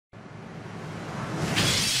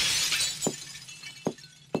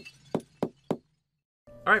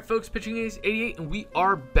Alright folks, Pitching Ace 88, and we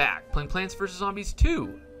are back playing Plants vs. Zombies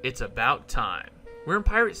 2. It's about time. We're in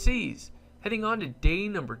Pirate Seas, heading on to day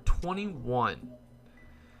number 21.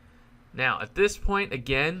 Now, at this point,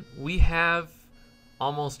 again, we have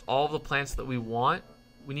almost all the plants that we want.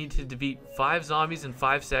 We need to defeat 5 zombies in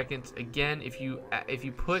 5 seconds. Again, if you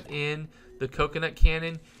put in the coconut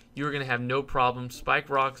cannon, you're going to have no problem. Spike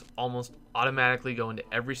rocks almost automatically go into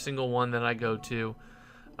every single one that I go to.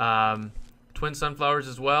 Twin sunflowers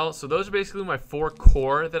as well. So those are basically my 4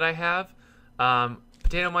 core that I have.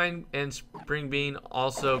 Potato mine and spring bean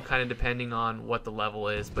also kind of depending on what the level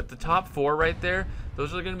is. But the top 4 right there,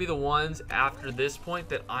 those are going to be the ones after this point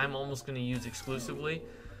that I'm almost going to use exclusively.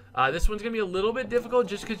 This one's going to be a little bit difficult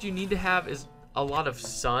just because you need to have a lot of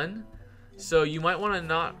sun. So you might want to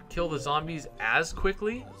not kill the zombies as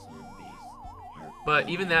quickly. But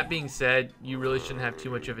even that being said, you really shouldn't have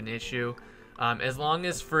too much of an issue. As long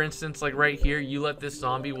as, for instance, like right here, you let this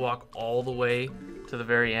zombie walk all the way to the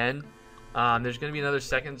very end. There's going to be another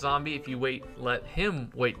second zombie. If you let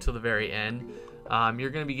him wait till the very end,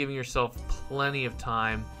 you're going to be giving yourself plenty of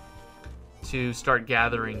time to start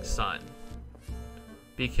gathering sun.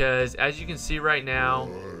 Because as you can see right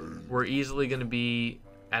now, we're easily going to be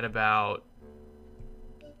at about,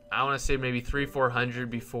 I want to say maybe 300-400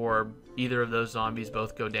 before either of those zombies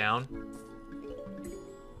both go down.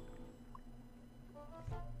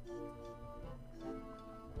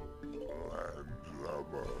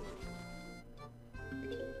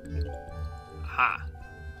 Aha.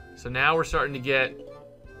 So now we're starting to get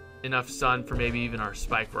enough sun for maybe even our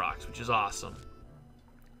spike rocks, which is awesome.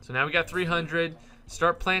 So now we got 300.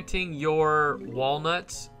 Start planting your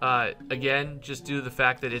walnuts. Again, just due to the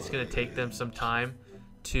fact that it's going to take them some time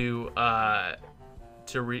to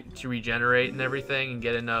regenerate and everything, and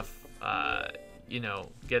get enough,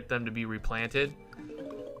 get them to be replanted.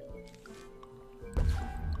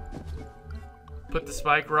 Put the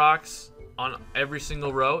spike rocks on every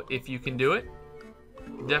single row if you can do it.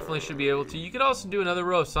 Definitely should be able to. You could also do another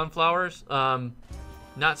row of sunflowers.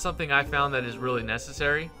 Not something I found that is really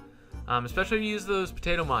necessary. Especially if you use those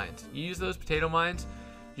potato mines. You use those potato mines,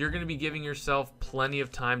 you're going to be giving yourself plenty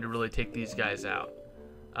of time to really take these guys out.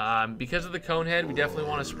 Because of the cone head, we definitely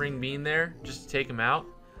want a spring bean there just to take them out.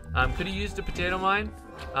 Could have used a potato mine,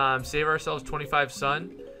 save ourselves 25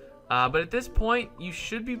 sun. But at this point, you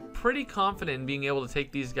should be pretty confident in being able to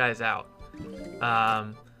take these guys out.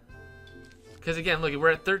 Because again, look, we're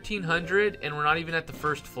at 1300 and we're not even at the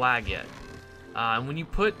first flag yet. When you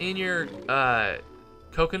put in your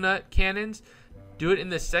coconut cannons, do it in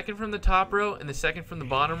the second from the top row and the second from the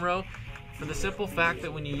bottom row, for the simple fact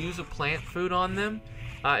that when you use a plant food on them,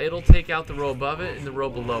 it'll take out the row above it and the row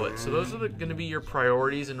below it. So those are going to be your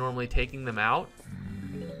priorities in normally taking them out.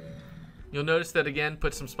 You'll notice that again,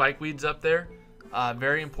 put some spike weeds up there.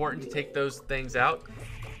 Very important to take those things out.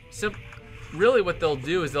 Really what they'll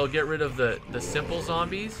do is they'll get rid of the simple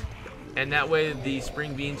zombies, and that way the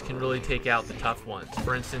spring beans can really take out the tough ones.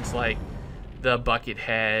 For instance, like the bucket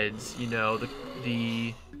heads,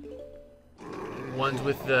 the ones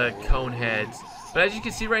with the cone heads. But as you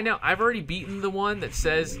can see right now, I've already beaten the one that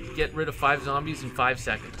says get rid of 5 zombies in 5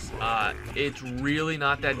 seconds. It's really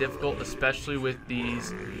not that difficult, especially with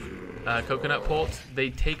these coconut poults. They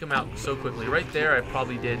take them out so quickly. Right there, I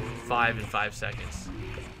probably did 5 in 5 seconds.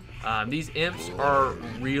 These imps are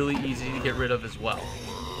really easy to get rid of as well,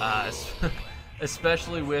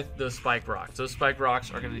 especially with those spike rocks. Those spike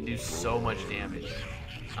rocks are going to do so much damage.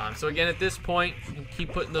 So again, at this point, you can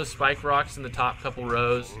keep putting those spike rocks in the top couple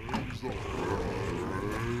rows.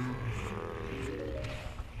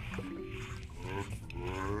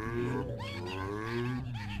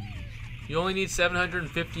 You only need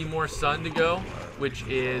 750 more sun to go, which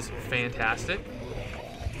is fantastic.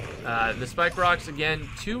 The spike rocks, again,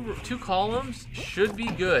 two columns should be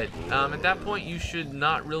good. At that point, you should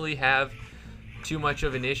not really have too much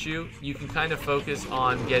of an issue. You can kind of focus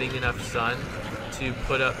on getting enough sun to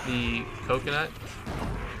put up the coconut.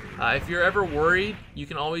 If you're ever worried, you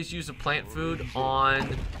can always use a plant food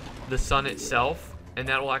on the sun itself, and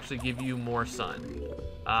that will actually give you more sun.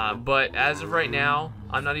 But as of right now,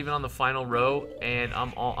 I'm not even on the final row, and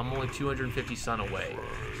I'm only 250 sun away.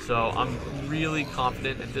 So I'm really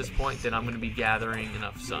confident at this point that I'm going to be gathering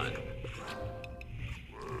enough sun.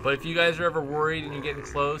 But if you guys are ever worried and you're getting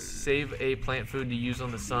close, save a plant food to use on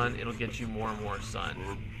the sun. It'll get you more and more sun.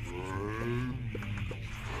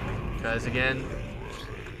 Because again,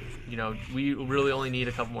 we really only need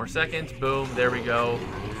a couple more seconds. Boom, there we go.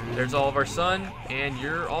 There's all of our sun, and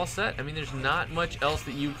you're all set. I mean, there's not much else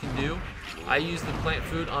that you can do. I use the plant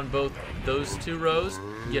food on both those 2 rows,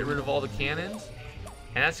 get rid of all the cannons.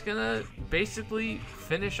 And that's gonna basically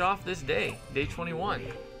finish off this day 21.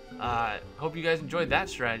 Hope you guys enjoyed that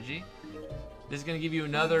strategy. This is gonna give you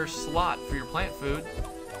another slot for your plant food.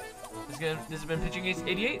 This has been Pitching Ace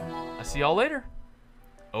 88. I'll see y'all later.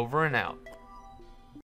 Over and out.